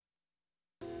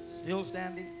Still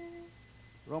standing.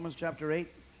 Romans chapter 8.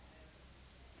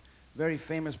 Very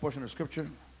famous portion of Scripture.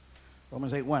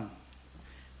 Romans 8:1.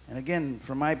 And again,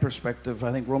 from my perspective,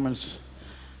 I think Romans,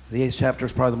 the 8th chapter,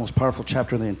 is probably the most powerful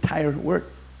chapter in the entire Word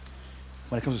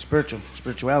when it comes to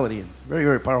spirituality. And very,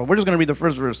 very powerful. We're just going to read the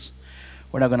first verse.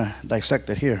 We're not going to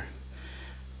dissect it here.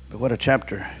 But what a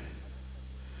chapter.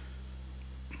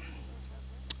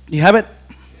 Do you have it?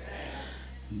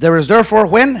 There is therefore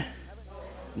when?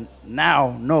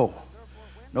 Now, no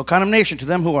condemnation to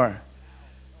them who are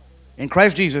in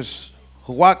Christ Jesus,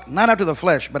 who walk not after the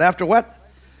flesh, but after what?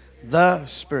 The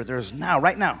Spirit. There is now,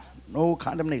 right now, no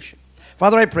condemnation.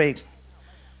 Father, I pray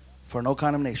for no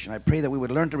condemnation. I pray that we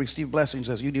would learn to receive blessings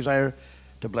as you desire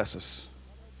to bless us.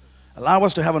 Allow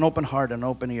us to have an open heart and an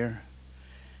open ear.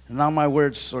 And allow my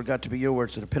words, Lord God, to be your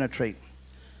words, to penetrate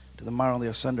to the marrow and the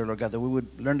asunder, Lord God, that we would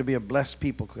learn to be a blessed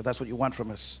people, because that's what you want from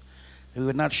us. That we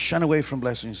would not shun away from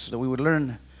blessings, that we would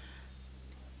learn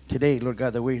today, Lord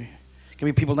God, that we can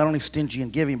be people not only stingy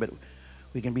in giving, but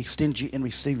we can be stingy in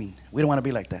receiving. We don't want to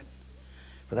be like that,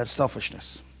 for that's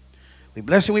selfishness. We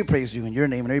bless you, we praise you in your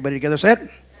name. And everybody together said,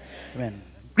 Amen. Amen.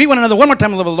 Greet one another one more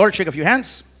time in the love of the Lord. Shake a few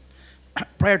hands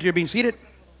prior to your being seated.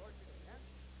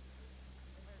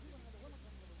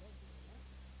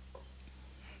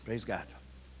 Praise God.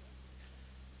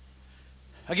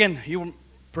 Again, you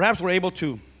perhaps were able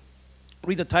to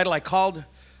read the title. I called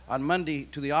on Monday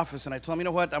to the office and I told him, you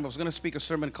know what, I was going to speak a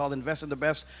sermon called Invest in the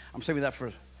Best. I'm saving that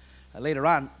for later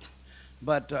on.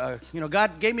 But,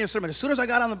 God gave me a sermon. As soon as I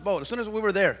got on the boat, as soon as we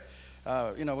were there,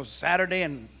 it was Saturday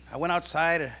and I went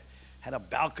outside, had a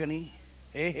balcony,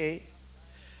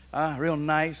 real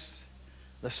nice,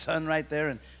 the sun right there,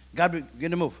 and God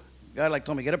began to move. God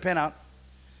told me, get a pen out,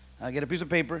 get a piece of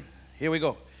paper, here we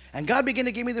go. And God began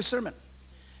to give me this sermon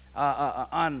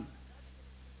on,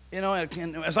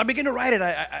 and as I begin to write it,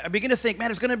 I begin to think, man,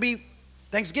 it's going to be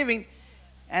Thanksgiving,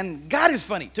 and God is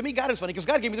funny. To me, God is funny because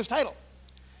God gave me this title.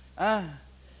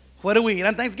 What do we eat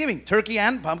on Thanksgiving? Turkey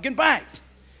and pumpkin pie.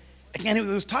 And he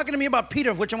was talking to me about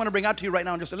Peter, which I want to bring out to you right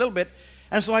now in just a little bit.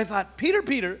 And so I thought,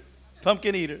 Peter,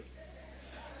 pumpkin eater.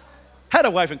 Had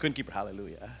a wife and couldn't keep her.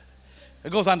 Hallelujah.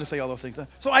 It goes on to say all those things.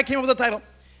 So I came up with the title.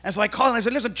 And so I called and I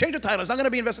said, listen, change the title. It's not going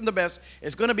to be Invest in the Best.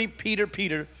 It's going to be Peter,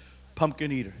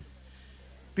 pumpkin eater.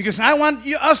 Because I want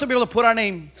us to be able to put our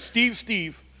name,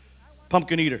 Steve,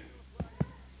 pumpkin eater.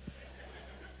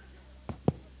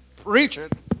 Preach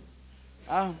it.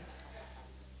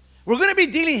 We're going to be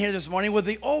dealing here this morning with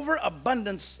the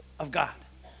overabundance of God.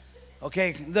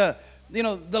 Okay, the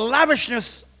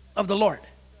lavishness of the Lord,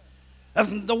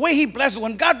 of the way He blesses.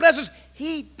 When God blesses,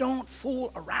 He don't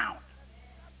fool around.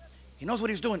 He knows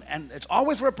what He's doing, and it's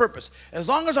always for a purpose. As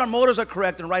long as our motives are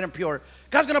correct and right and pure,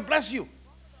 God's going to bless you,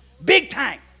 big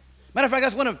time. Matter of fact,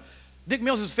 that's one of Dick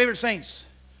Mills' favorite sayings.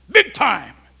 Big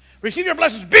time. Receive your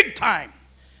blessings, big time.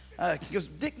 Because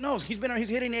Dick knows he's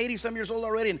hitting 80-some years old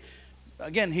already, and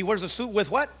again, he wears a suit with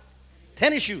what?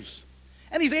 Tennis shoes.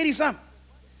 And he's 80-some.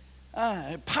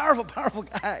 Powerful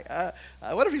guy.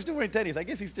 What if he's still wearing tennis? I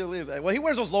guess he still is. Well, he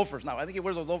wears those loafers now. I think he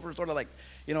wears those loafers sort of like,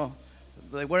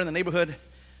 they wear in the neighborhood.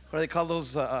 What do they call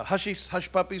those?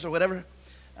 Hush puppies or whatever.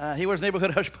 He wears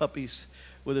neighborhood hush puppies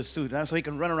with his suit. So he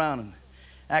can run around and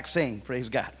act sane. Praise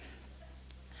God.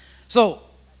 So,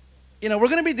 we're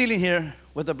going to be dealing here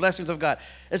with the blessings of God.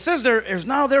 It says there is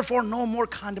now therefore no more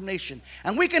condemnation.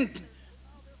 And we can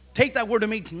take that word to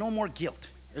mean no more guilt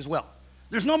as well.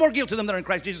 There's no more guilt to them that are in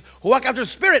Christ Jesus, who walk after the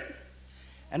Spirit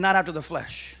and not after the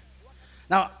flesh.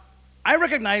 Now, I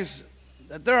recognize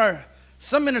that there are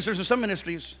some ministers and some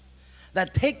ministries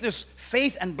that take this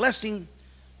faith and blessing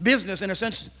business, in a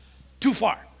sense, too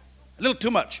far. A little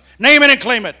too much. Name it and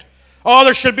claim it. Oh,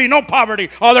 there should be no poverty.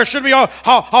 Oh, there should be,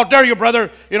 how dare you, brother?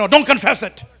 Don't confess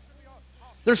it.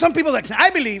 There's some people that I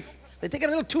believe they take it a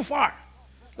little too far,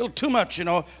 a little too much,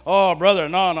 Oh, brother,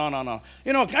 no.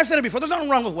 I said it before, there's nothing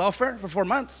wrong with welfare for 4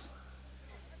 months.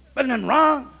 But nothing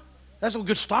wrong. That's a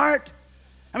good start.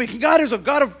 I mean, God is a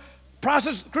God of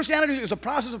process. Christianity is a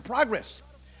process of progress.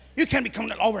 You can't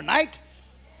become overnight.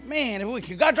 Man,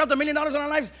 if God dropped $1 million on our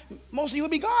lives, most of you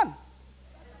would be gone.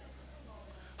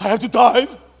 I have to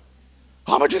tithe.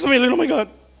 How much is $1 million? Oh, my God.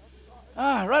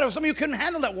 Right. Some of you couldn't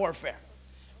handle that warfare.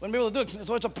 Wouldn't be able to do it.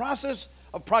 So it's a process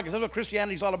of progress. That's what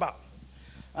Christianity is all about.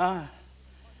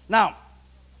 Now,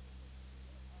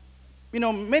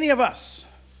 many of us,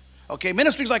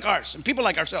 ministries like ours and people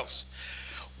like ourselves,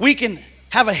 we can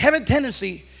have a heavy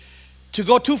tendency to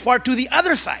go too far to the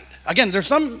other side. Again, there's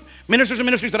some ministers and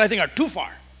ministries that I think are too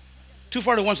far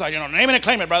to one side, name it and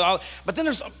claim it, brother. But then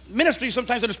there's ministries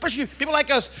sometimes, and especially people like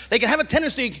us, they can have a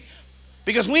tendency,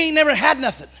 because we ain't never had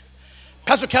nothing,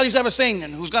 Pastor Cal used to have a saying,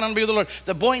 and who's gone on to be with the Lord,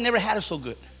 the boy never had it so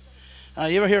good.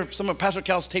 You ever hear some of Pastor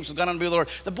Cal's tapes who's gone on to be with the Lord?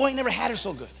 The boy never had it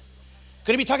so good.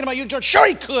 Could he be talking about you, George? Sure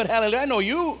he could. Hallelujah. I know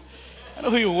you. I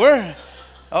know who you were.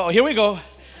 Oh, here we go.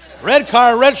 Red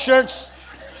car, red shirts.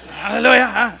 Hallelujah.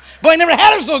 Huh? Boy never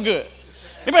had it so good.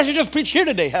 Maybe I should just preach here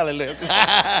today. Hallelujah.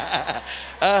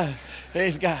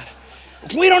 Praise God.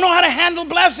 We don't know how to handle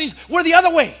blessings. We're the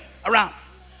other way around.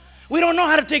 We don't know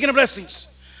how to take in the blessings.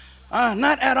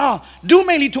 Not at all. Due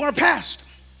mainly to our past.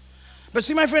 But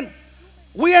see, my friend,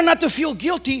 we are not to feel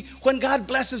guilty when God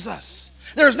blesses us.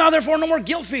 There is now, therefore, no more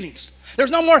guilt feelings.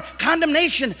 There's no more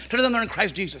condemnation to them that are in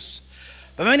Christ Jesus.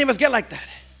 But many of us get like that.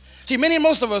 See,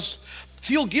 most of us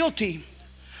feel guilty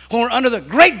when we're under the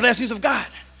great blessings of God.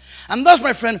 And thus,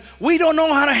 my friend, we don't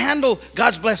know how to handle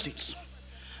God's blessings.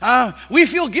 We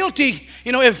feel guilty,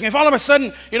 if all of a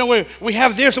sudden, we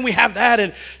have this and we have that,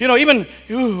 and,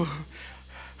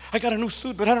 I got a new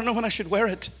suit, but I don't know when I should wear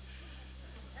it.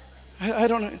 I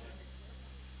don't know.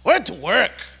 Wear it to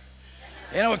work.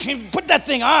 Can you put that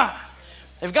thing on?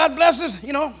 If God blesses,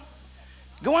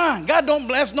 go on. God don't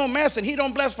bless no mess, and he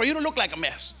don't bless for you to look like a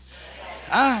mess.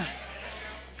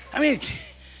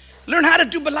 Learn how to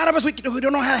do, but a lot of us, we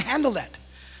don't know how to handle that,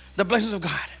 the blessings of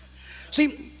God.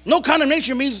 See, no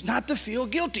condemnation means not to feel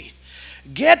guilty.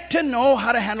 Get to know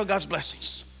how to handle God's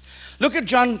blessings. Look at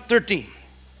John 13,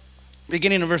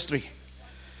 beginning in verse 3.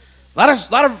 A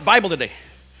lot of Bible today.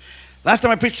 Last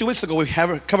time I preached 2 weeks ago, we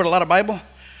covered a lot of Bible. I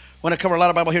want to cover a lot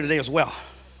of Bible here today as well.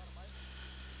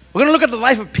 We're going to look at the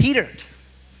life of Peter.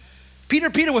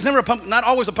 Peter was never not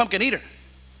always a pumpkin eater.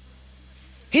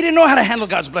 He didn't know how to handle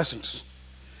God's blessings.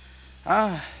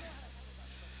 Do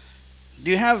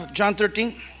you have John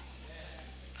 13?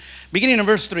 Beginning in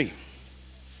verse 3.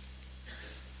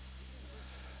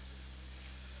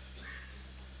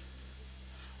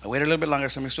 I waited a little bit longer,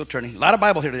 so I'm still turning. A lot of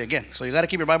Bible here today again, so you got to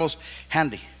keep your Bibles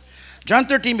handy. John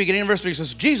 13, beginning in verse 3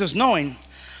 says, Jesus, knowing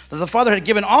that the Father had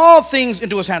given all things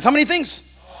into his hands. How many things?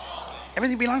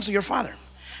 Everything belongs to your Father.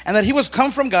 And that he was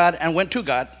come from God and went to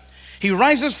God. He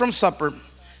rises from supper.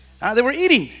 They were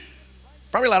eating.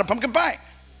 Probably a lot of pumpkin pie.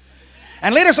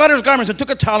 And later sought his garments and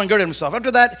took a towel and girded himself. After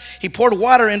that, he poured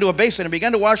water into a basin and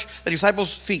began to wash the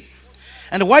disciples' feet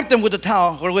and to wipe them with the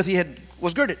towel wherewith he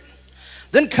was girded.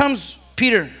 Then comes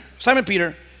Simon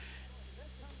Peter,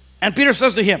 and Peter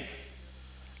says to him,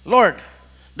 Lord,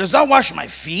 dost thou wash my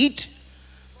feet?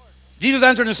 Jesus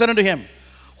answered and said unto him,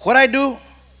 what I do,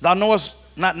 thou knowest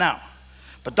not now,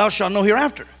 but thou shalt know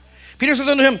hereafter. Peter says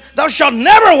unto him, thou shalt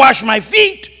never wash my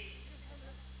feet.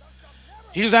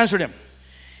 Jesus answered him,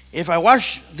 if I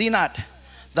wash thee not,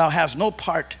 thou hast no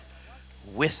part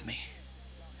with me.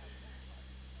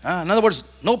 In other words,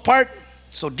 no part,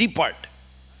 so depart.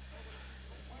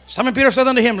 Simon Peter said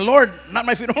unto him, Lord, not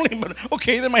my feet only, but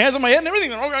okay, then my hands and my head and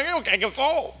everything. Okay, I guess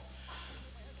so.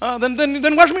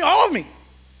 Then wash me, all of me.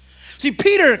 See,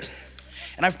 Peter,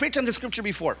 and I've preached on this scripture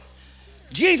before.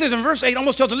 Jesus in verse 8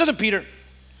 almost tells him, listen, Peter,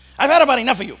 I've had about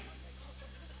enough of you.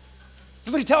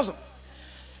 That's what he tells him.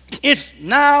 It's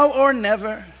now or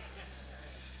never.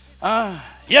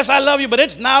 Yes, I love you, but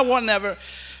it's now or never.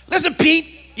 Listen,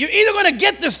 Pete, you're either going to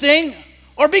get this thing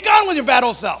or be gone with your bad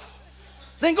old self.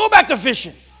 Then go back to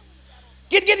fishing.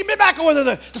 Get back over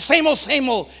the same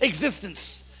old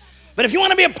existence. But if you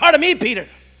want to be a part of me, Peter,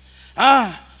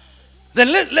 then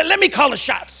let me call the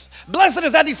shots. Blessed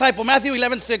is that disciple, Matthew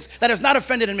 11:6, that is not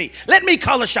offended in me. Let me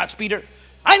call the shots, Peter.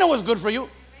 I know what's good for you.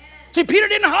 See, Peter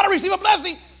didn't know how to receive a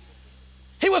blessing.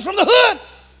 He was from the hood.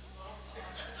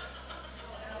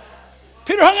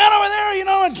 Peter hung out over there,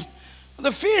 and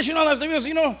the fish,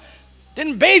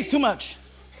 didn't bathe too much.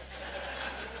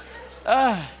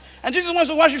 And Jesus wants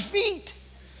to wash his feet.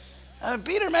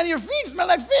 Peter, man, your feet smell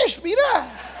like fish, Peter.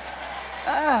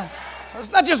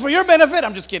 It's not just for your benefit.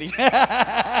 I'm just kidding.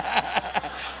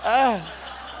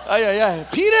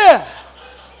 Peter,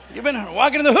 you've been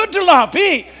walking in the hood too long,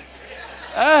 Pete.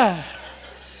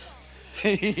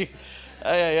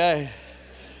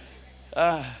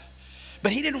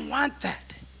 But he didn't want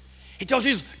that. He tells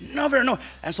Jesus, never, no.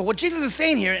 And so what Jesus is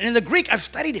saying here, and in the Greek, I've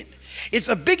studied it. It's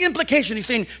a big implication. He's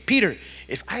saying, Peter,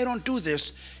 if I don't do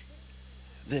this,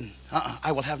 then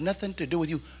I will have nothing to do with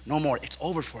you no more. It's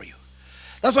over for you.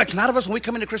 That's why a lot of us, when we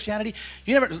come into Christianity,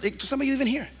 some of you even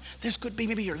here, this could be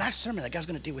maybe your last sermon that God's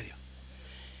going to deal with you.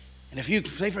 And if you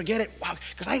say forget it, wow,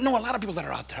 because I know a lot of people that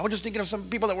are out there. I was just thinking of some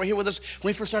people that were here with us when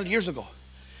we first started years ago.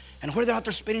 And where they're out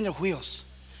there spinning their wheels,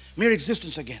 mere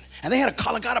existence again. And they had a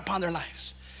call of God upon their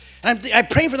lives. And I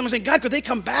pray for them and saying, God, could they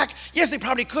come back? Yes, they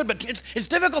probably could, but it's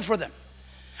difficult for them.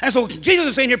 And so Jesus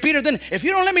is saying here, Peter, then if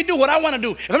you don't let me do what I want to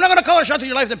do, if I'm not going to call a shot in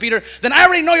your life, then Peter, then I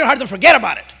already know your heart, then forget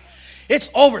about it. It's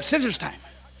over. Scissors time.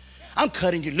 I'm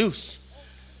cutting you loose.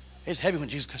 It's heavy when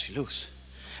Jesus cuts you loose.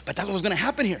 But that's what was going to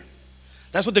happen here.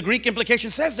 That's what the Greek implication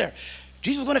says there.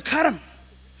 Jesus was going to cut him.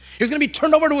 He was going to be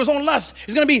turned over to his own lust.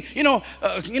 He's going to be,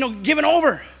 given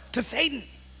over to Satan.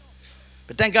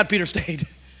 But thank God Peter stayed.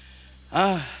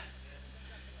 And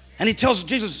he tells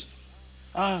Jesus,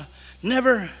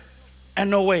 never and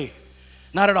no way.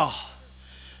 Not at all.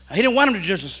 He didn't want him to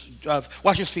just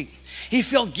wash his feet. He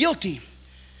felt guilty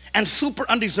and super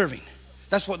undeserving.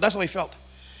 That's what he felt.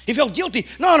 He felt guilty.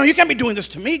 No, you can't be doing this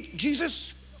to me,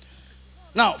 Jesus.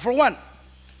 Now, for one,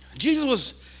 Jesus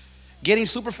was getting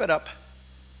super fed up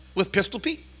with Pistol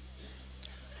Pete.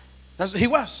 He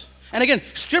was. And again,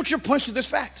 Scripture points to this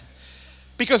fact.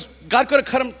 Because God could have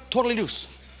cut him totally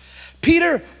loose.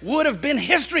 Peter would have been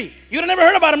history. You'd have never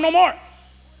heard about him no more.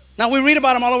 Now, we read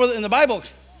about him all over in the Bible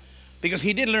because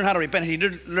he did learn how to repent. He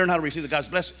did learn how to receive the God's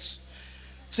blessings.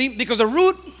 See, because the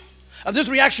root of this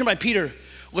reaction by Peter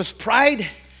was pride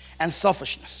and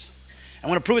selfishness. I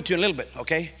want to prove it to you in a little bit,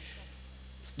 okay?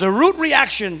 The root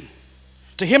reaction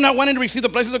to him not wanting to receive the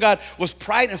blessings of God was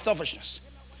pride and selfishness.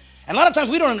 And a lot of times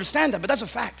we don't understand that, but that's a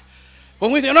fact.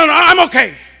 When we say, no, I'm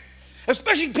okay.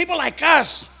 Especially people like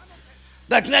us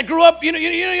that grew up, you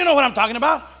know what I'm talking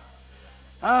about.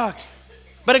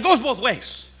 But it goes both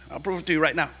ways. I'll prove it to you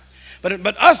right now.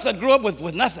 But us that grew up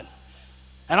with nothing,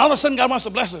 and all of a sudden God wants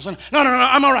to bless us. And, no,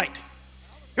 I'm all right.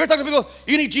 You ever talk to people,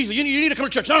 you need Jesus, you need to come to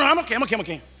church. No, I'm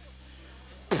okay.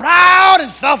 Proud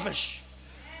and selfish.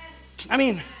 I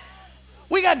mean,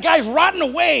 we got guys rotting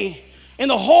away in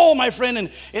the hole, my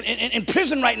friend, in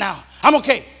prison right now. I'm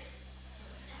okay.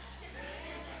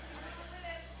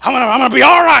 I'm gonna be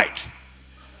all right.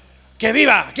 Que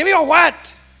viva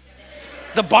what?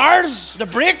 The bars, the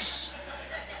bricks.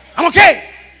 I'm okay.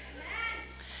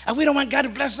 And we don't want God to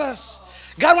bless us.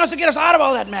 God wants to get us out of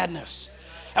all that madness.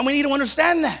 And we need to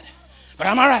understand that. But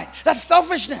I'm all right. That's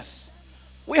selfishness.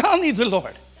 We all need the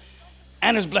Lord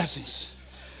and his blessings.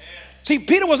 See,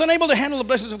 Peter was unable to handle the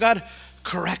blessings of God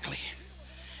correctly.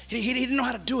 He didn't know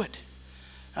how to do it.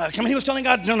 He was telling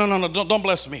God, no, don't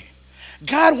bless me.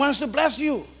 God wants to bless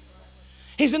you.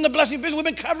 He's in the blessing business. We've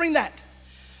been covering that.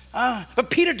 But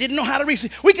Peter didn't know how to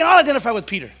receive. We can all identify with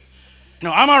Peter.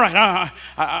 No, I'm all right.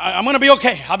 I'm going to be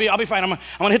okay. I'll be fine. I'm going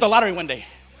to hit the lottery one day.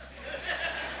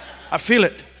 I feel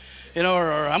it.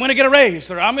 Or I'm going to get a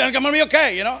raise. Or I'm going to be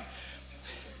okay,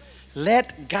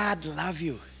 Let God love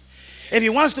you. If he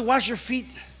wants to wash your feet,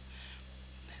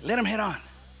 let him head on.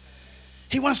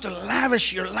 He wants to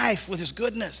lavish your life with his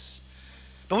goodness.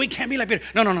 But we can't be like Peter.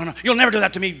 No. You'll never do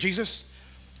that to me, Jesus.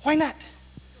 Why not?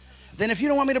 Then if you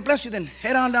don't want me to bless you, then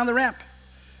head on down the ramp.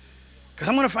 Because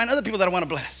I'm going to find other people that I want to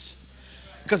bless.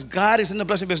 Because God is in the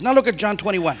blessing business. Now look at John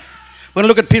 21. We're going to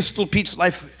look at Pistol Pete's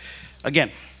life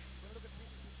again.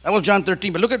 That was John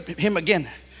 13. But look at him again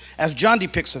as John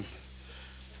depicts him.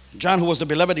 John, who was the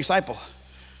beloved disciple.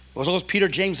 It was always Peter,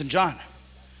 James, and John.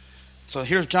 So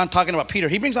here's John talking about Peter.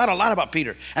 He brings out a lot about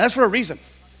Peter. And that's for a reason.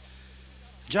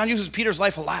 John uses Peter's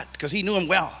life a lot because he knew him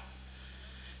well.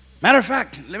 Matter of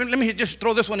fact, let me just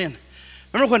throw this one in.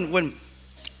 Remember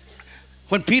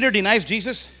when Peter denies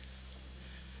Jesus?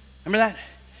 Remember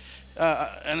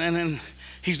that? And then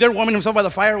he's there warming himself by the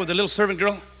fire with the little servant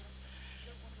girl.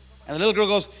 And the little girl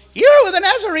goes, "You were the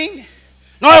Nazarene."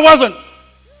 "No, I wasn't."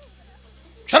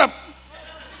 "Shut up."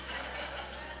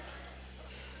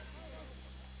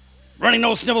 "Running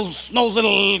nose, sniffles, nose,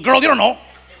 little girl, you don't know."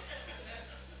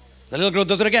 The little girl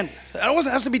does it again. It always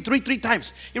has to be three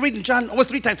times. You read in John, always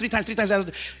three times.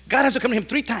 God has to come to him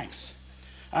 3 times.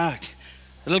 The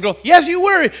little girl, "Yes, you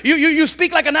were. You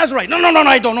speak like a Nazarite." No,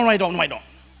 I don't.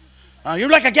 You're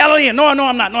like a Galilean." No,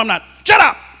 I'm not. "Shut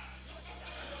up."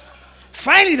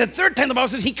 Finally, the 3rd time, the Bible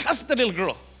says he cussed the little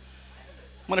girl.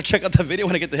 I'm going to check out that video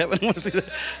when I get to heaven. I want to see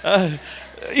that.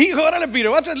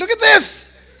 Peter, watch it. Look at this.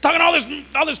 Talking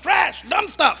all this trash, dumb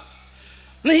stuff.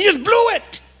 And he just blew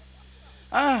it.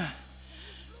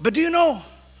 But do you know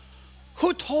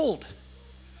who told?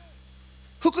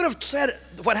 Who could have said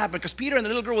what happened? Because Peter and the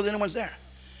little girl were the only ones there.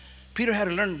 Peter had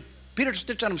to learn. Peter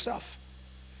stitched on himself.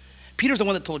 Peter's the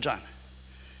one that told John.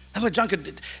 That's why John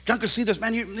could see this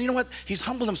man. You know what? He's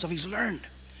humbled himself. He's learned.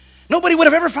 Nobody would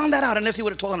have ever found that out unless he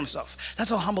would have told on himself. That's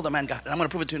how humble the man got. And I'm going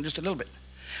to prove it to you in just a little bit.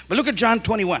 But look at John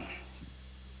 21.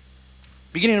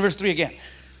 Beginning in verse 3 again.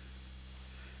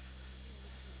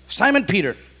 Simon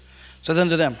Peter says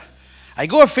unto them, "I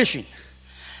go a-fishing."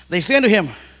 They say unto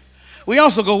him, "We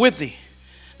also go with thee."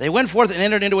 They went forth and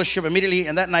entered into a ship immediately,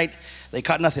 and that night they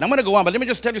caught nothing. I'm going to go on, but let me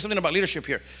just tell you something about leadership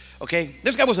here. Okay?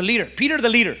 This guy was a leader. Peter the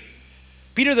leader,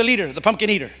 the pumpkin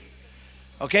eater.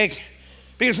 Okay?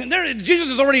 Because Jesus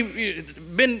has already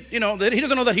been, he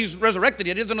doesn't know that he's resurrected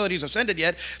yet. He doesn't know that he's ascended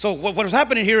yet. So what is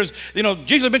happening here is,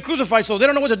 Jesus has been crucified, so they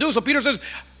don't know what to do. So Peter says,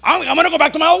 I'm going to go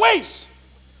back to my old ways.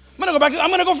 I'm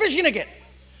going to go fishing again.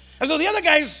 And so the other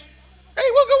guys, hey,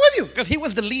 we'll go with you. Because he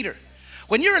was the leader.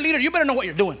 When you're a leader, you better know what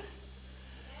you're doing.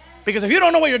 Because if you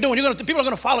don't know what you're doing, people are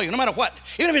going to follow you no matter what.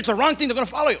 Even if it's a wrong thing, they're going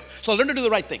to follow you. So learn to do the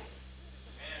right thing.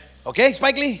 Okay,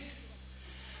 Spike Lee?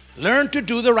 Learn to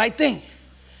do the right thing.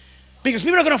 Because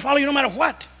people are going to follow you no matter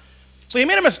what. So he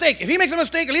made a mistake. If he makes a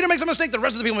mistake, a leader makes a mistake, the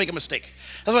rest of the people make a mistake.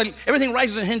 That's why everything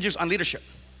rises and hinges on leadership.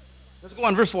 Let's go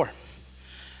on, verse 4.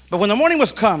 But when the morning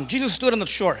was come, Jesus stood on the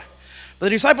shore. But the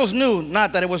disciples knew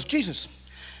not that it was Jesus.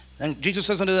 Then Jesus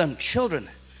says unto them, children,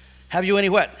 have you any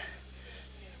what?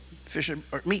 Fish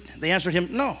or meat? They answered him,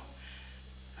 no.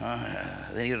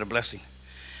 They needed a blessing.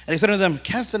 And he said unto them,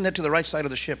 cast the net to the right side of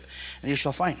the ship, and you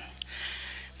shall find.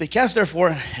 They cast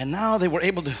therefore, and now they were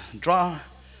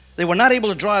not able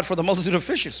to draw it for the multitude of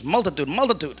fishes.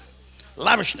 Multitude,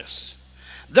 lavishness.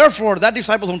 Therefore, that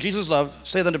disciple whom Jesus loved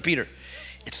saith unto Peter,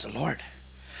 it's the Lord.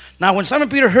 Now when Simon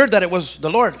Peter heard that it was the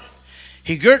Lord,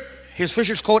 he girt his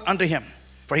fisher's coat unto him,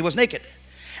 for he was naked,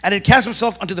 and had cast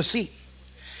himself unto the sea.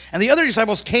 And the other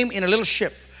disciples came in a little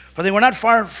ship, for they were not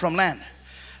far from land,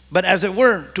 but as it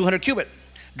were 200 cubit,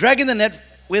 dragging the net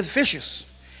with fishes.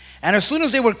 And as soon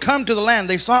as they were come to the land,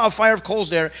 they saw a fire of coals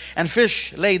there, and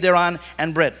fish laid thereon,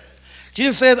 and bread.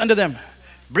 Jesus saith unto them,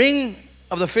 bring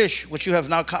of the fish which you have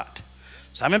now caught.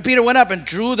 Simon Peter went up and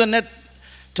drew the net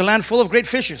to land full of great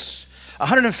fishes,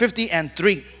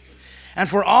 153. And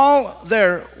for all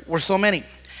there were so many,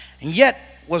 and yet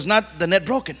was not the net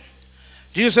broken.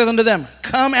 Jesus saith unto them,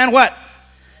 come and what?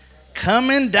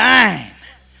 Come and dine.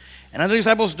 And other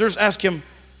disciples durst ask him,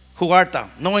 who art thou?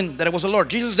 Knowing that it was the Lord.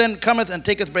 Jesus then cometh and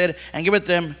taketh bread and giveth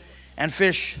them, and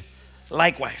fish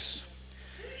likewise.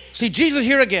 See, Jesus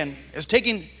here again is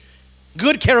taking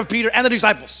good care of Peter and the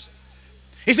disciples.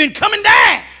 He's saying, come and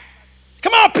dine.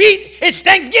 Come on, Pete, it's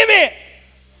Thanksgiving.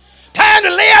 Time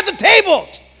to lay out the table.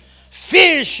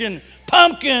 Fish and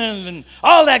pumpkins and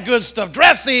all that good stuff.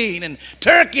 Dressing and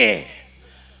turkey.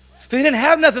 They didn't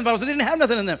have nothing, Bible says they didn't have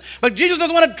nothing in them. But Jesus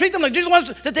doesn't want to treat them like Jesus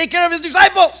wants to take care of his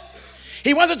disciples.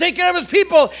 He wants to take care of his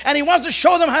people, and he wants to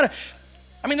show them how to.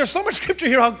 I mean, there's so much scripture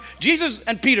here how Jesus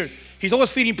and Peter, he's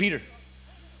always feeding Peter.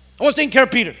 Always taking care of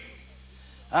Peter.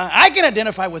 I can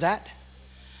identify with that.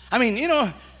 I mean,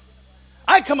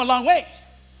 I come a long way.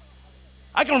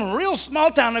 I come from a real small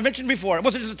town I mentioned before. It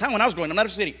wasn't just a town when I was growing up, not a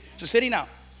city. It's a city now.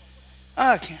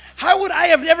 How would I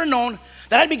have never known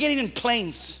that I'd be getting in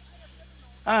planes?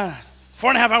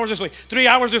 4.5 hours this way, 3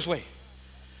 hours this way.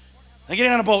 Then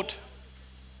getting on a boat.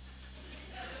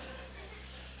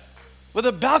 With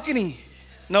a balcony,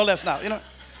 no less now,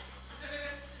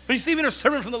 Receiving a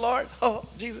sermon from the Lord. Oh,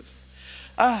 Jesus.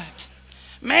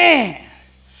 Man.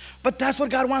 But that's what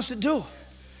God wants to do.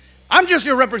 I'm just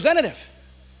your representative.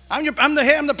 I'm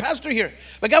the pastor here.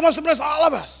 But God wants to bless all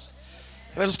of us.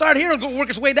 If it'll start here, it'll go work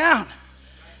its way down.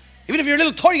 Even if you're a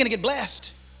little toy, you're going to get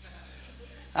blessed.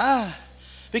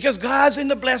 Because God's in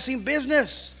the blessing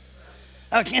business.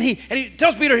 And he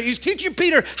tells Peter, he's teaching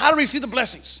Peter how to receive the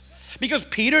blessings. Because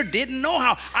Peter didn't know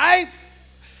how. I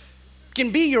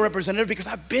can be your representative because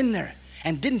I've been there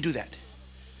and didn't do that.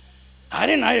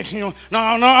 No,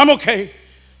 I'm okay.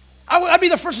 I'd be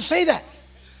the first to say that.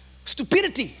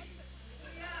 Stupidity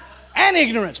and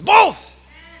ignorance, both.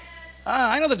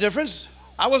 I know the difference.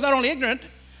 I was not only ignorant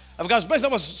of God's blessings, I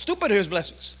was stupid to his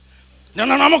blessings. No,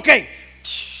 I'm okay.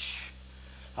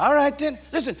 All right then.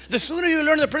 Listen, the sooner you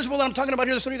learn the principle that I'm talking about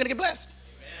here, the sooner you're going to get blessed.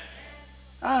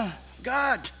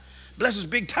 God blesses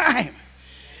big time.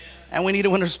 And we need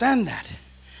to understand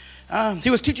that. He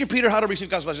was teaching Peter how to receive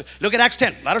God's blessings. Look at Acts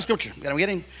 10. A lot of scripture. I'm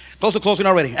getting close to closing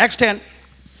already. Acts 10,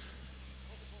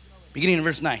 beginning in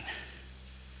verse 9.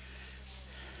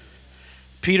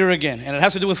 Peter again. And it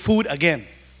has to do with food again.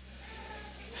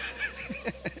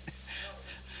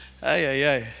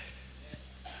 Ay.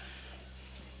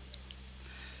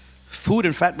 Food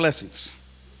and fat blessings.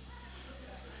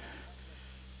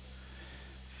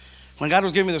 When God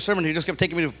was giving me the sermon, he just kept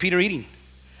taking me to Peter eating.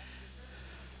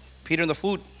 Peter and the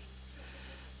food.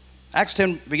 Acts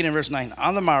 10, beginning in verse 9.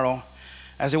 On the morrow,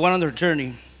 as they went on their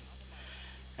journey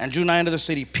and drew nigh unto the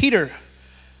city, Peter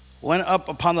went up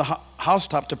upon the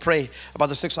housetop to pray about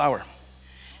the 6th hour.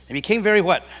 And became very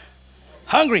what?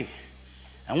 Hungry.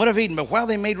 And would have eaten. But while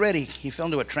they made ready, he fell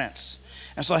into a trance.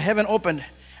 And saw heaven opened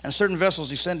and certain vessels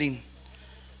descending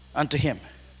unto him.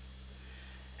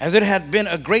 As it had been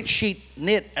a great sheet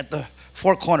knit at the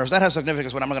four corners. That has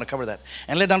significance, but I'm not going to cover that.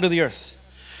 And let down to the earth.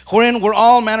 wherein were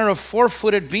all manner of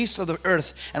four-footed beasts of the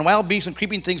earth, and wild beasts, and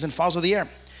creeping things, and fowls of the air.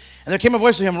 And there came a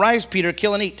voice to him, Rise, Peter,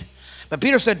 kill and eat. But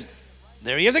Peter said,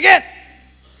 There he is again.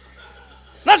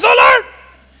 Not so, Lord.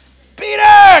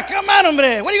 Peter, come on,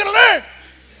 hombre. What are you going to learn?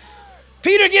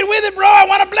 Peter, get with it, bro. I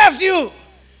want to bless you.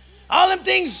 All them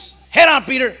things, head on,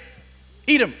 Peter.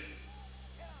 Eat them.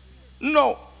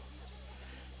 No.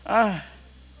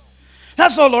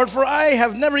 Not so, Lord, for I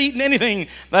have never eaten anything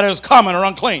that is common or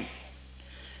unclean.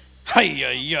 Ay,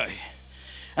 ay, ay.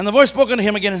 And the voice spoke unto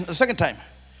him again the second time.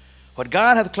 What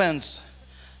God hath cleansed,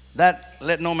 that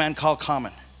let no man call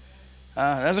common.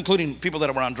 That's including people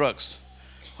that were on drugs.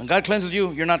 When God cleanses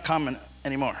you, you're not common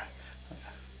anymore.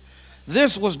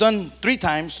 This was done 3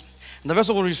 times, and the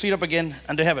vessel will recede up again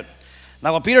unto heaven.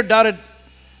 Now, when Peter doubted,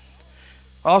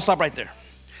 well, I'll stop right there.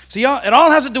 See, y'all, it all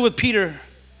has to do with Peter,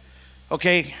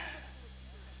 okay,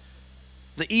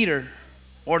 the eater,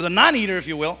 or the non-eater, if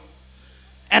you will,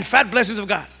 and fat blessings of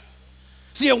God.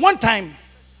 See, at one time,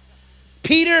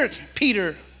 Peter,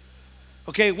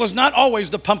 okay, was not always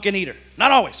the pumpkin eater.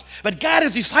 Not always. But God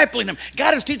is discipling him.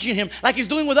 God is teaching him, like he's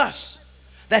doing with us,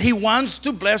 that he wants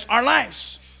to bless our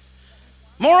lives.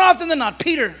 More often than not,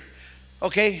 Peter,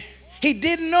 okay, he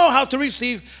didn't know how to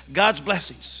receive God's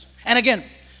blessings. And again,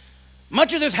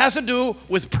 much of this has to do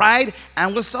with pride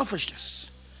and with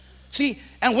selfishness. See,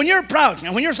 and when you're proud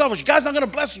and when you're selfish, God's not going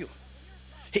to bless you.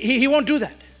 He won't do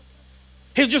that.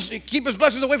 He'll just keep his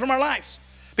blessings away from our lives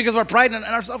because of our pride and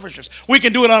our selfishness. We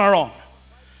can do it on our own.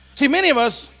 See, many of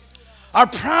us are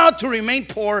proud to remain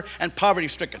poor and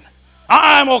poverty-stricken.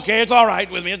 I'm okay. It's all right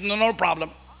with me. It's no problem.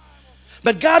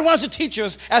 But God wants to teach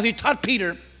us, as he taught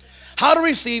Peter, how to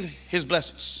receive his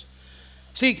blessings.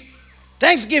 See,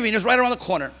 Thanksgiving is right around the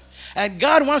corner, and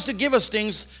God wants to give us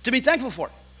things to be thankful for.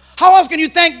 How else can you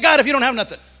thank God if you don't have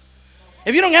nothing?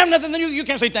 If you don't have nothing, then you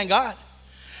can't say thank God.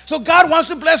 So God wants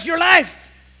to bless your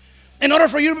life in order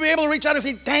for you to be able to reach out and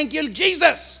say, Thank you,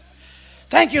 Jesus.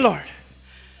 Thank you, Lord.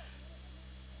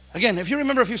 Again, if you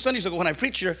remember a few Sundays ago when I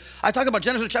preached here, I talked about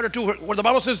Genesis chapter 2 where the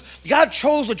Bible says God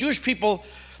chose the Jewish people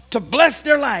to bless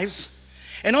their lives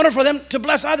in order for them to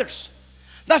bless others.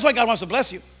 That's why God wants to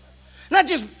bless you. Not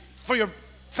just for your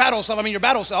fat old self, your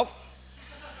bad old self.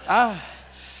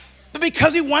 But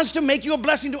because he wants to make you a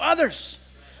blessing to others.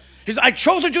 He said, I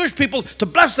chose the Jewish people to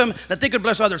bless them that they could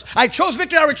bless others. I chose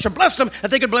Victory Outreach to bless them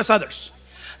that they could bless others.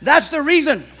 That's the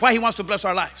reason why he wants to bless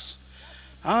our lives.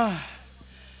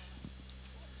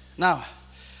 Now,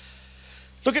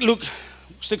 look at Luke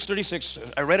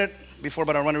 6:36. I read it before,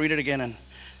 but I want to read it again and I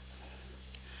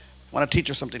want to teach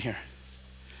you something here.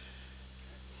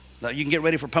 Now, you can get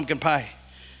ready for pumpkin pie.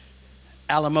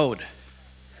 A la mode.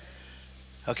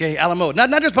 Okay, a la mode. Not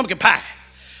just pumpkin pie.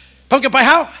 Pumpkin pie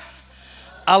how?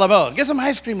 A la mode. Get some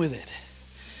ice cream with it.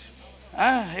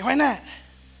 Why not?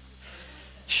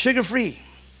 Sugar-free.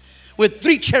 With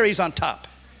 3 cherries on top.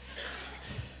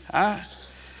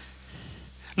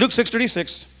 Luke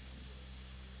 6:36,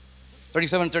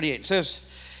 37 and 38 says,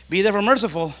 Be therefore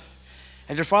merciful,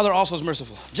 as your Father also is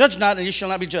merciful. Judge not, and you shall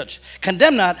not be judged.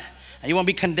 Condemn not, and you won't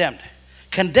be condemned.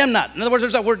 Condemn not. In other words,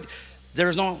 there's that word, there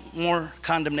is no more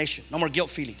condemnation, no more guilt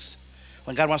feelings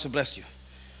when God wants to bless you.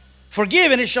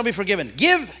 Forgive, and it shall be forgiven.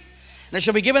 Give, and it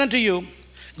shall be given unto you.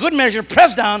 Good measure,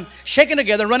 pressed down, shaken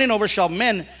together, running over, shall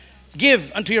men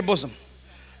give unto your bosom.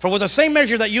 For with the same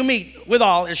measure that you meet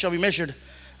withal, it shall be measured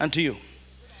unto you.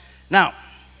 Now,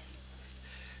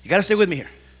 you got to stay with me here.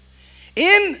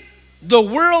 In the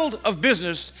world of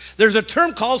business, there's a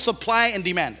term called supply and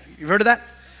demand. You've heard of that?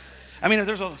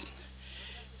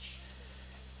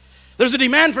 There's a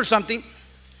demand for something,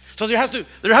 so there has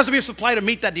to be a supply to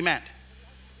meet that demand.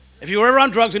 If you were ever on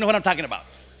drugs, you know what I'm talking about.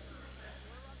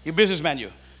 You businessman,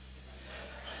 you.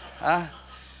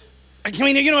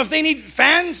 If they need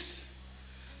fans,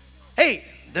 hey,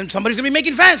 then somebody's going to be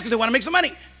making fans because they want to make some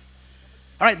money.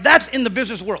 All right, that's in the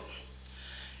business world.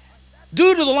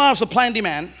 Due to the law of supply and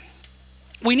demand,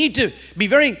 we need to be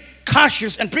very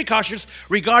cautious and precautious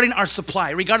regarding our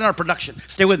supply, regarding our production.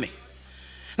 Stay with me.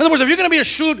 In other words, if you're going to be a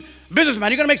shrewd businessman,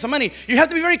 you're going to make some money, you have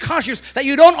to be very cautious that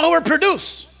you don't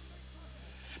overproduce.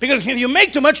 Because if you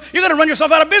make too much, you're going to run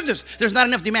yourself out of business. There's not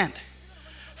enough demand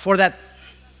for that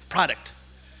product.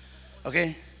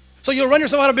 Okay? So you'll run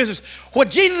yourself out of business.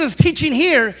 What Jesus is teaching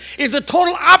here is the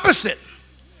total opposite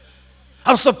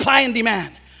of supply and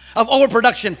demand, of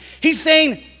overproduction. He's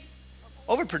saying,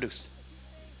 overproduce.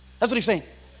 That's what he's saying.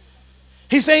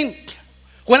 He's saying,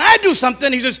 when I do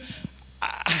something, he says,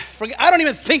 I don't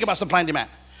even think about supply and demand.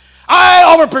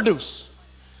 I overproduce.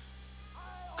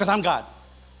 Because I'm God.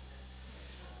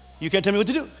 You can't tell me what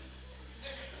to do.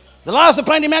 The law of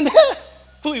supply and demand,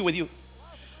 fooey with you.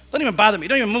 Don't even bother me.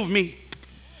 Don't even move me.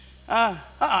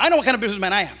 I know what kind of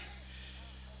businessman I am.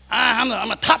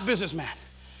 I'm a top businessman.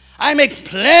 I make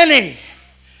plenty.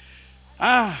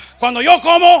 Cuando yo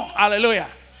como, hallelujah.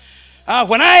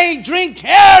 When I drink,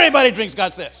 everybody drinks,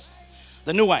 God says.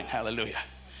 The new wine, hallelujah.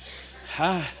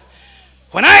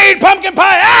 When I eat pumpkin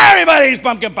pie, everybody eats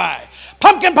pumpkin pie.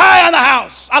 Pumpkin pie on the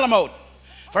house, a la mode,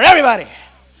 for everybody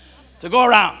to go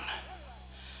around.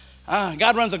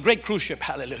 God runs a great cruise ship,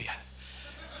 hallelujah.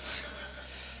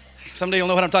 Someday you'll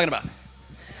know what I'm talking about.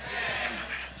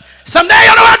 Someday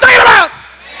you'll know what I'm talking about.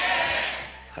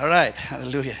 All right,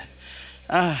 hallelujah.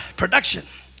 Production.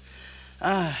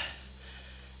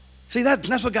 See,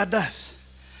 that's what God does.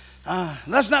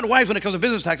 That's not wise when it comes to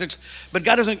business tactics, but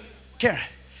God doesn't care.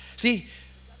 See,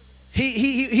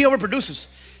 he overproduces.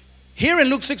 Here in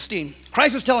Luke 16,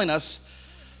 Christ is telling us,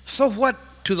 so what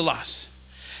to the loss?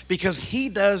 Because he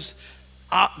does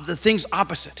the things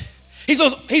opposite. He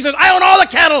says, I own all the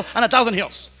cattle on 1,000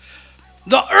 hills.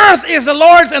 The earth is the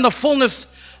Lord's and the fullness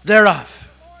thereof.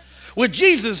 With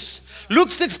Jesus,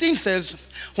 Luke 16 says,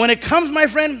 when it comes, my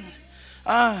friend,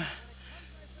 and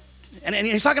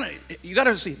he's talking, you got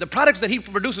to see, the products that he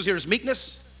produces here is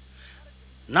meekness,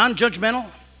 non-judgmental,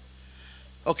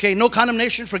 okay, no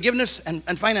condemnation, forgiveness,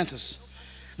 and finances.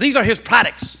 These are his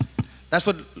products. That's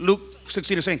what Luke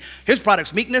 16 is saying. His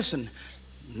products, meekness and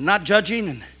not judging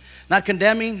and not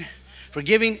condemning,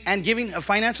 forgiving and giving of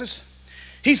finances.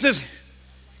 He says,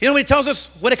 you know what he tells us?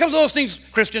 When it comes to those things,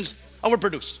 Christians,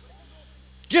 overproduce.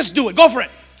 Just do it. Go for it.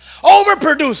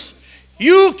 Overproduce.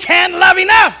 You can't love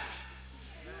enough.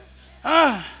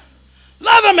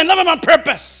 Love him and love him on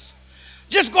purpose.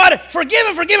 Just go out and forgive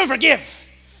and forgive and forgive.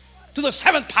 To the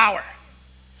seventh power.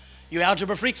 You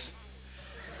algebra freaks.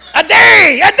 A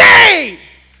day.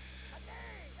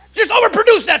 Just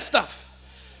overproduce that stuff.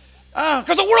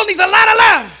 Because the world needs a lot of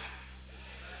love.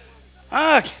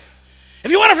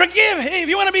 If you want to forgive, hey, if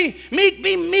you want to be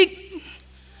meek.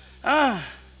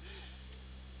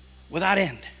 Without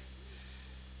end.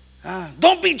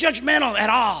 Don't be judgmental at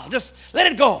all. Just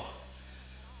let it go.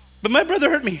 But my brother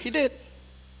hurt me. He did.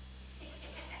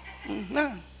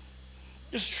 No.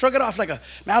 Just shrug it off like a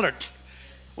mallard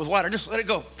with water. Just let it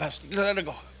go, Pastor. Just let it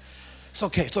go. It's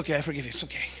okay. I forgive you. It's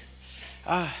okay.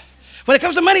 When it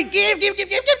comes to money, give.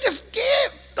 Just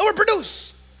give.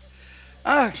 Overproduce.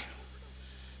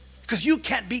 Because you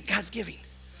can't beat God's giving,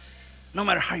 no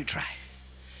matter how you try.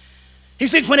 He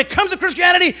says when it comes to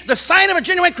Christianity, the sign of a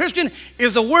genuine Christian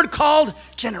is a word called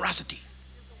generosity.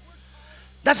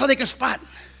 That's how they can spot.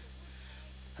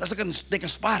 That's how they can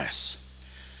spot us.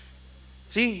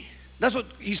 See, that's what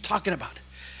he's talking about.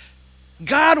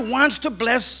 God wants to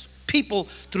bless people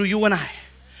through you and I,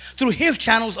 through his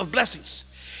channels of blessings.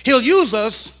 He'll use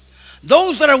us,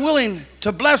 those that are willing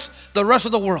to bless the rest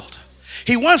of the world.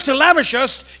 He wants to lavish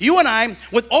us, you and I,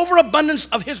 with overabundance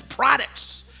of his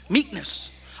products,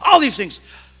 meekness, all these things,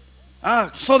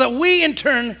 so that we in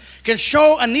turn can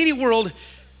show a needy world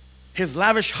his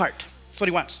lavish heart. That's what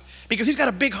he wants. Because he's got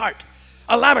a big heart,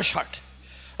 a lavish heart.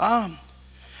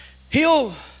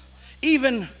 He'll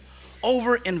even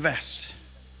overinvest.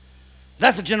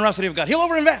 That's the generosity of God. He'll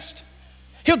overinvest.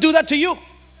 He'll do that to you.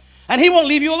 And he won't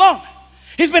leave you alone.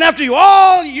 He's been after you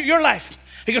all your life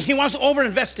because he wants to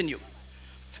overinvest in you.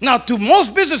 Now, to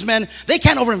most businessmen, they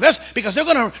can't overinvest because they're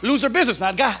going to lose their business,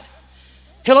 not God.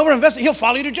 He'll overinvest. He'll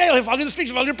follow you to jail. He'll follow you to the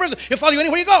streets. He'll follow you to prison. He'll follow you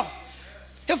anywhere you go.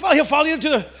 He'll follow you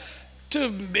to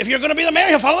if you're going to be the mayor,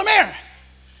 he'll follow the mayor.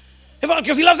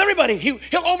 Because he loves everybody.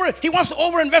 He wants to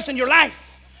overinvest in your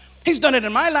life. He's done it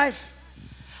in my life.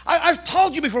 I've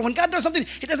told you before, when God does something,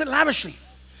 he does it lavishly.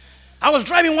 I was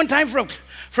driving one time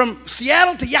from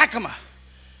Seattle to Yakima.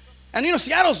 And you know,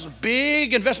 Seattle's a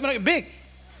big investment, big.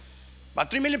 About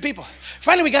 3 million people.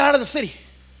 Finally, we got out of the city.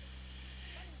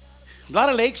 A lot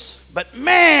of lakes, but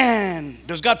man,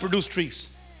 does God produce trees.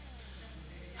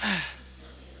 I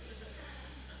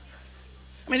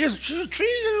mean, there's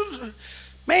trees,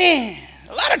 man,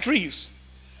 a lot of trees.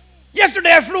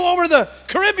 Yesterday, I flew over the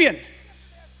Caribbean.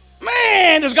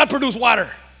 Man, does God produce water.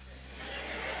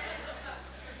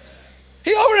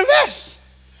 He overinvests.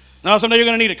 Now, someday you're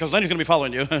going to need it because Lenny's going to be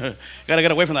following you. Got to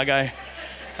get away from that guy.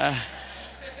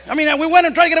 I mean, we went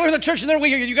and tried to get away from the church, and there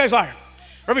you guys are,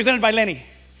 represented by Lenny.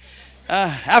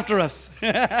 After us.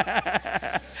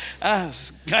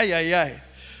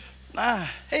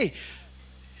 Hey,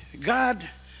 God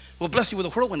will bless you with a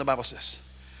whirlwind, the Bible says.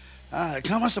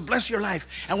 God wants to bless your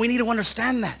life, and we need to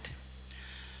understand that.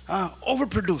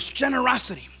 Overproduce,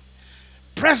 generosity,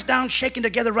 pressed down, shaken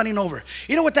together, running over.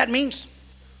 You know what that means?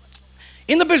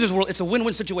 In the business world, it's a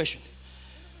win-win situation.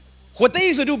 What they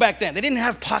used to do back then, they didn't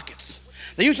have pockets.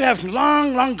 They used to have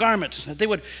long, long garments that they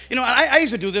would, I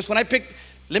used to do this when I picked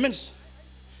lemons.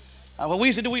 What we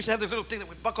used to do, we used to have this little thing that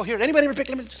would buckle here. Anybody ever pick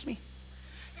lemons? Just me?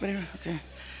 Anybody? Okay.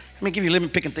 Let me give you a lemon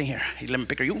picking thing here. You lemon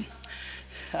picker, you.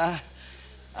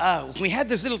 We had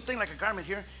this little thing like a garment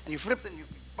here, and you flipped it and you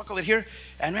buckle it here,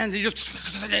 and man, you had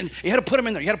to put them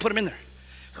in there. You had to put them in there.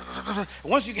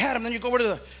 Once you had them, then you go over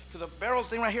to the barrel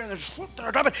thing right here, and then just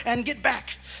drop it and get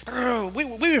back. We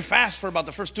were fast for about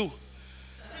the first two.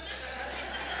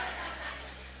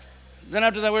 Then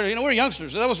after that, we're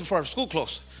youngsters. That was before our school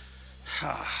closed.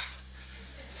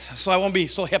 So I won't be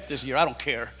so hip this year. I don't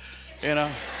care,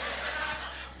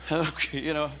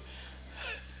 Okay,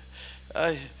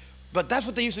 but that's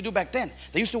what they used to do back then.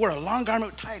 They used to wear a long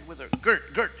garment tied with a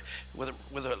girt, with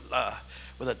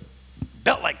a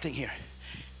belt-like thing here,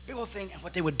 big old thing. And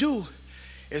what they would do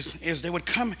is they would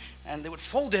come and they would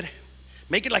fold it,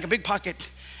 make it like a big pocket,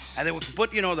 and they would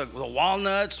put the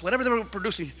walnuts, whatever they were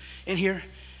producing in here,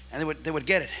 and they would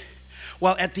get it.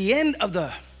 Well, at the end of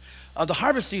the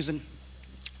harvest season,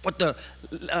 what the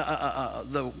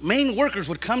main workers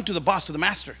would come to the boss, to the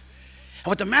master, and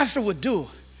what the master would do,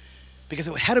 because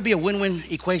it had to be a win-win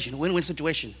equation, a win-win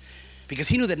situation, because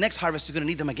he knew that next harvest is going to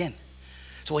need them again.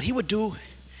 So what he would do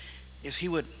is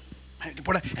he'd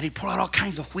pour out all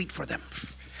kinds of wheat for them.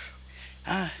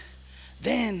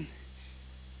 Then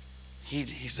he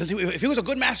says, if he was a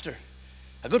good master,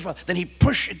 a good father, then he'd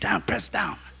push it down, press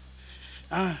down,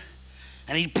 and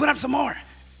he'd put out some more.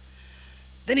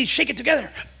 Then he'd shake it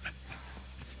together,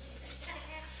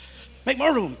 make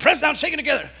more room, press down, shake it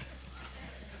together.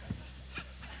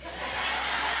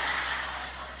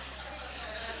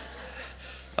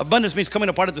 Abundance means coming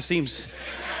apart at the seams.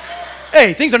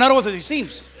 Hey, things are not always as it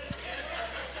seems.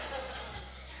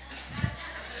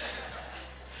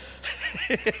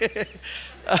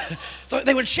 So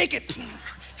they would shake it,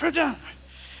 put it down,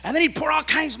 and then he'd pour all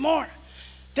kinds more.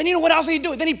 Then you know what else he'd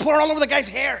do? Then he'd pour it all over the guy's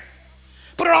hair,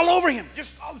 put it all over him,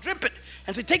 just all drip it,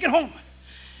 and say, take it home.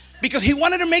 Because he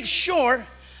wanted to make sure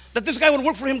that this guy would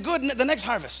work for him good in the next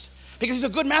harvest. Because he's a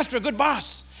good master, a good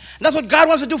boss. And that's what God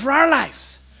wants to do for our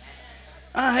lives.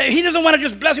 He doesn't want to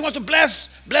just bless. He wants to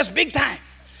bless big time.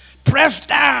 Pressed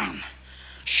down,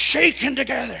 shaken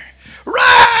together,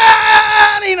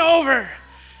 running over.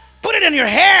 Put it in your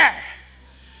hair.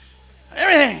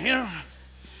 Everything,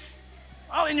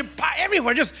 all in your pie,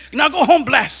 everywhere. Just now go home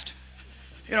blessed.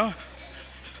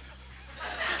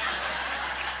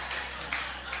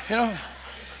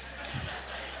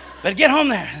 But get home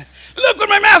there. Look what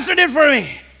my master did for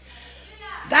me.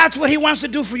 That's what he wants to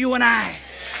do for you and I.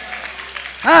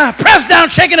 Pressed down,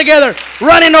 shaken together,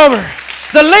 running over.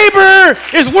 The laborer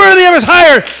is worthy of his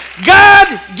hire.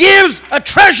 God gives a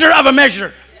treasure of a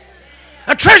measure.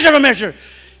 A treasure of a measure.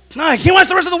 He wants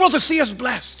the rest of the world to see us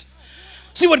blessed.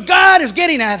 See, what God is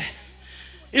getting at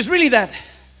is really that,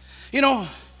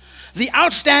 the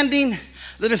outstanding,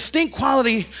 the distinct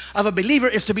quality of a believer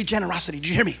is to be generosity. Did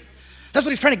you hear me? That's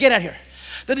what he's trying to get at here.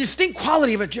 The distinct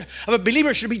quality of a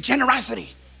believer should be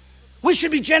generosity. We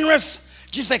should be generous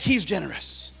just like he's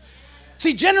generous.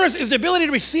 See, generous is the ability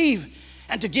to receive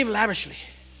and to give lavishly.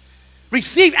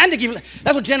 Receive and to give.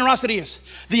 That's what generosity is.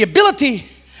 The ability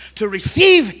to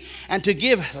receive and to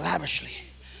give lavishly.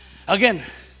 Again,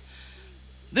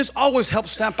 this always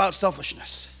helps stamp out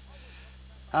selfishness.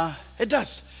 It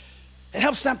does. It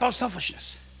helps stamp out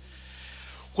selfishness.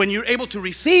 When you're able to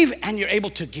receive and you're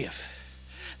able to give,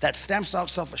 that stamps out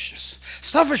selfishness.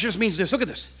 Selfishness means this. Look at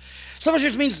this.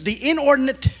 Selfishness means the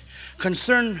inordinate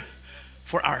concern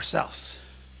for ourselves.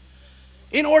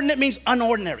 Inordinate means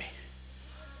unordinary.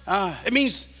 It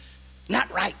means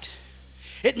not right.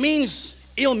 It means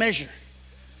ill measure.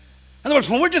 In other words,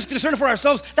 when we're just concerned for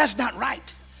ourselves, that's not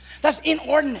right. That's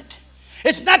inordinate.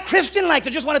 It's not Christian-like to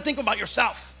just want to think about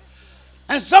yourself.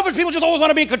 And selfish people just always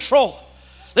want to be in control.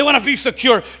 They want to be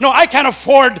secure. No, I can't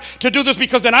afford to do this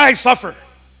because then I suffer.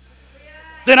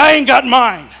 Then I ain't got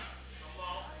mine.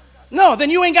 No, then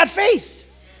you ain't got faith.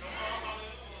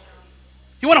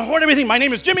 You want to hoard everything. My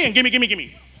name is Jimmy, and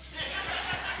gimme.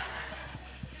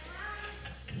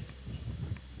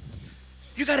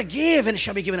 You got to give, and it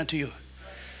shall be given unto you.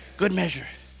 Good measure.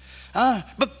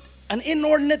 But an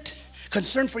inordinate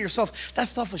concern for yourself,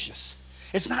 that's selfishness.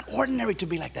 It's not ordinary to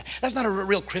be like that. That's not a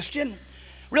real Christian.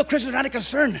 Real Christians are not a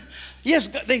concern. Yes,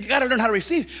 they got to learn how to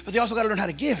receive, but they also got to learn how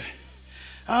to give.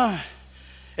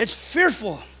 It's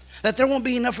fearful that there won't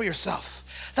be enough for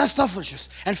yourself. That's selfishness.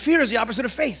 And fear is the opposite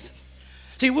of faith.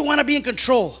 See, we want to be in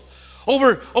control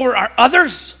over our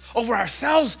others, over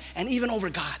ourselves, and even over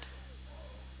God.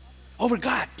 Over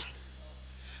God.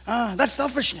 That's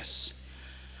selfishness.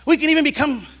 We can even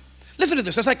become Listen to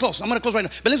this as I close. I'm going to close right now.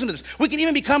 But listen to this. We can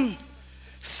even become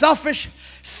selfish,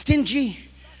 stingy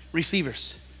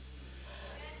receivers.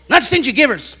 Not stingy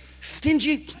givers,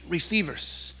 stingy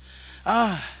receivers.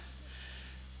 But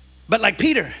like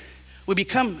Peter, we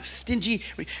become stingy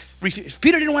receivers.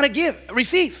 Peter didn't want to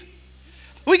receive.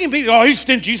 We can be, oh, he's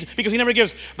stingy because he never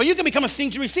gives. But you can become a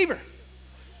stingy receiver.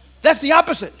 That's the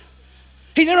opposite.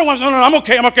 He never wants, no, I'm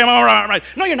okay, I'm all right.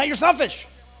 No, you're not. You're selfish.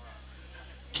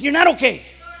 You're not okay.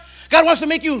 God wants to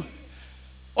make you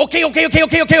okay. Not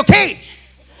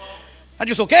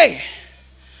just okay.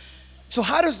 So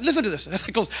listen to this as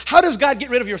it goes. How does God get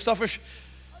rid of your selfishness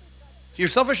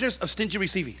of stingy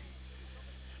receiving?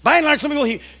 By and large, some people,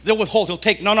 they'll withhold, he'll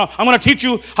take. No, I'm going to teach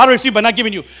you how to receive by not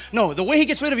giving you. No, the way he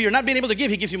gets rid of you, not being able to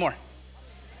give, he gives you more.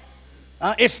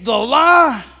 It's the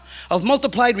law of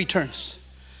multiplied returns.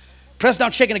 Pressed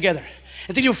down, shaken together.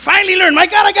 Until you finally learn, my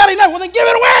God, I got enough. Well, then give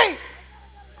it away.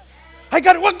 I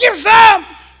got it. Well, give some.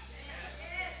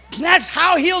 That's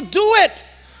how he'll do it.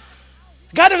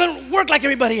 God doesn't work like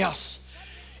everybody else.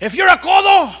 If you're a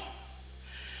codo,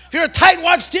 if you're a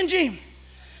tightwad, stingy,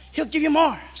 he'll give you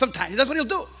more sometimes. That's what he'll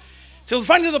do. So he'll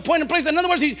find you to the point and place. In other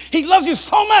words, he loves you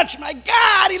so much. My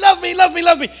God, he loves me.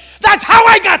 That's how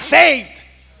I got saved.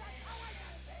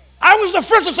 I was the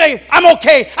first to say, I'm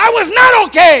okay. I was not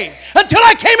okay until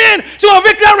I came in to a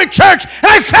Victory Outreach church and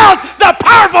I felt the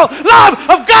powerful love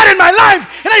of God in my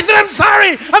life. And I said, I'm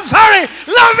sorry.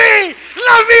 Love me.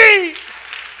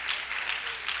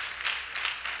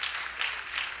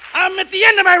 I'm at the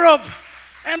end of my rope.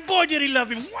 And boy, did he love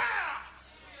me. Wow.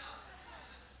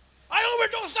 I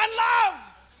overdosed on love.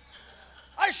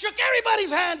 I shook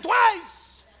everybody's hand twice.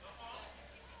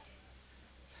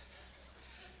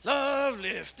 Love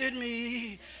lifted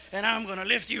me, and I'm going to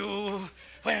lift you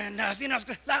when nothing else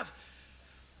good. Love.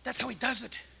 That's how he does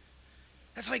it.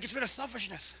 That's how he gets rid of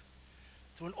selfishness.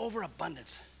 Through an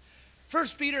overabundance. 1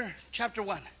 Peter chapter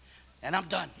 1. And I'm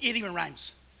done. It even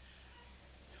rhymes.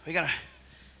 We gotta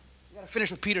finish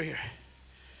with Peter here.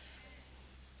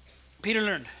 Peter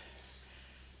learned.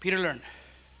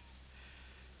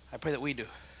 I pray that we do.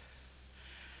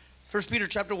 1 Peter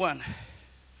chapter 1.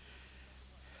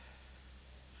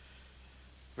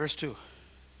 Verse 2.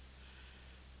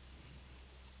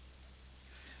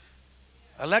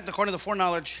 Elect according to the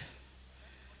foreknowledge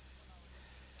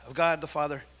of God the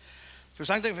Father, through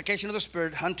sanctification of the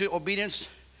Spirit, unto obedience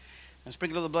and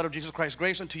sprinkling of the blood of Jesus Christ.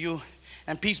 Grace unto you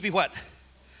and peace be what?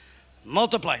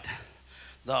 Multiplied.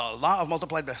 The law of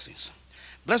multiplied blessings.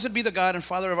 Blessed be the God and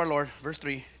Father of our Lord, verse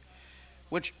 3,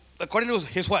 which according to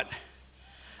his what?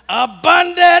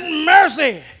 Abundant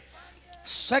mercy.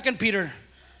 2 Peter.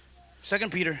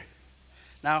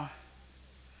 Now,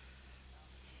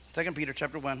 2 Peter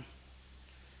chapter 1.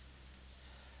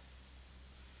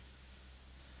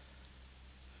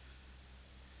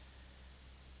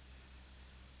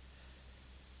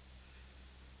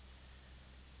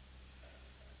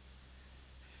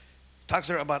 Talks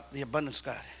there about the abundance of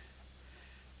God.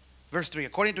 Verse 3,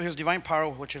 according to his divine power,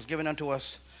 which is given unto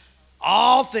us,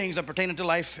 all things that pertain unto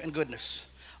life and goodness.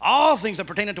 All things that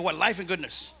pertain unto what? Life and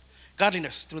goodness.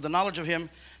 Godliness, through the knowledge of him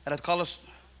that hath called us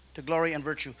to glory and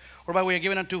virtue, whereby we are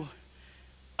given unto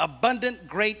abundant,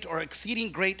 great, or exceeding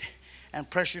great and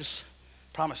precious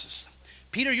promises.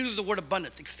 Peter uses the word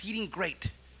abundant, exceeding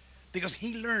great, because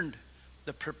he learned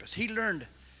the purpose. He learned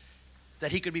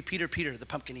that he could be Peter, the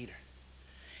pumpkin eater.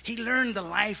 He learned the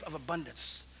life of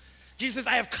abundance. Jesus says,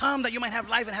 I have come that you might have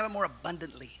life and have it more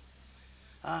abundantly.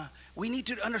 We need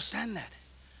to understand that.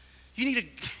 You need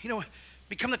to,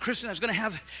 become the Christian that's going to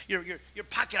have your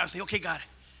pocket out and say, okay, God,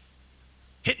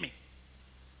 hit me.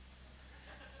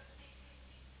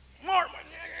 More,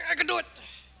 I can do it.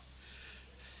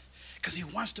 Because he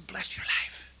wants to bless your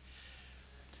life.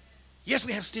 Yes,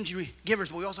 we have stingy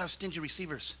givers, but we also have stingy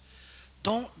receivers.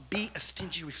 Don't be a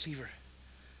stingy receiver.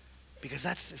 Because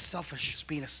that's as selfish as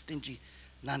being a stingy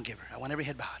non-giver. I want every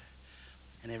head bowed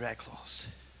and every eye closed.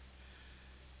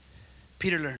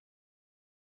 Peter learned.